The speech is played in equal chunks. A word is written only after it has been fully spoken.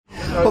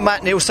Well,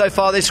 Matt Neal, so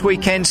far this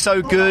weekend,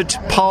 so good.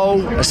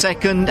 Pole, a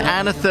second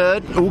and a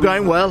third, all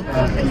going well.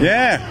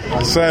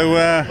 Yeah, so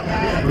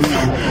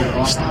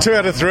 2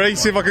 out of 3.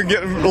 See if I can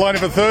get line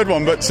up a third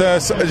one. But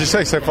as you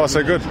say, so far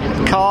so good.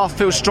 Car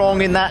feels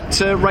strong in that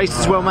race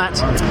as well, Matt.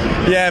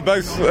 Yeah,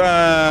 both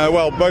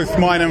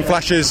mine and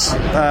Flash's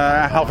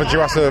Alfa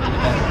Juasa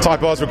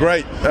Type R's were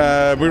great.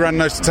 We ran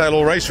nose to tail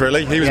all race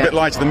really. He was a bit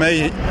lighter than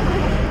me.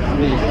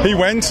 He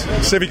went,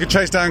 see if he could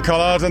chase down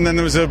Collard, and then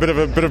there was a bit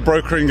of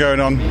brokering going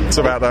on. It's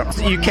about that.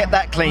 You kept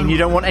that clean. You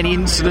don't want any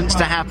incidents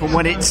to happen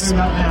when it's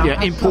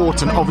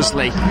important,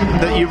 obviously,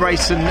 that you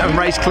race and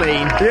race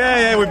clean.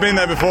 Yeah, we've been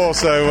there before,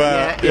 so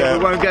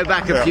we won't go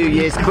back a few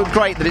years. But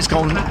great that it's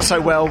gone so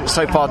well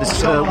so far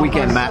this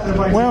weekend,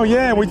 Matt. Well,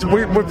 yeah,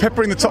 we're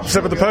peppering the top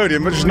step of the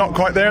podium, but just not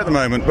quite there at the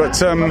moment. But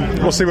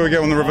we'll see where we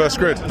go on the reverse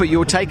grid. But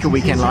you'll take a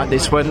weekend like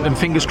this one, and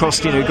fingers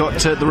crossed, got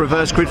the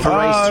reverse grid for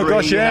race 3. Oh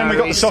gosh, yeah, and we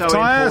got the soft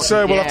tyre.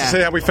 So we'll have to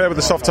see how we fare with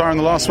the soft tyre in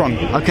the last one.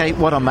 Okay,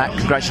 well done, Matt.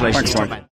 Congratulations. Thanks, Mike.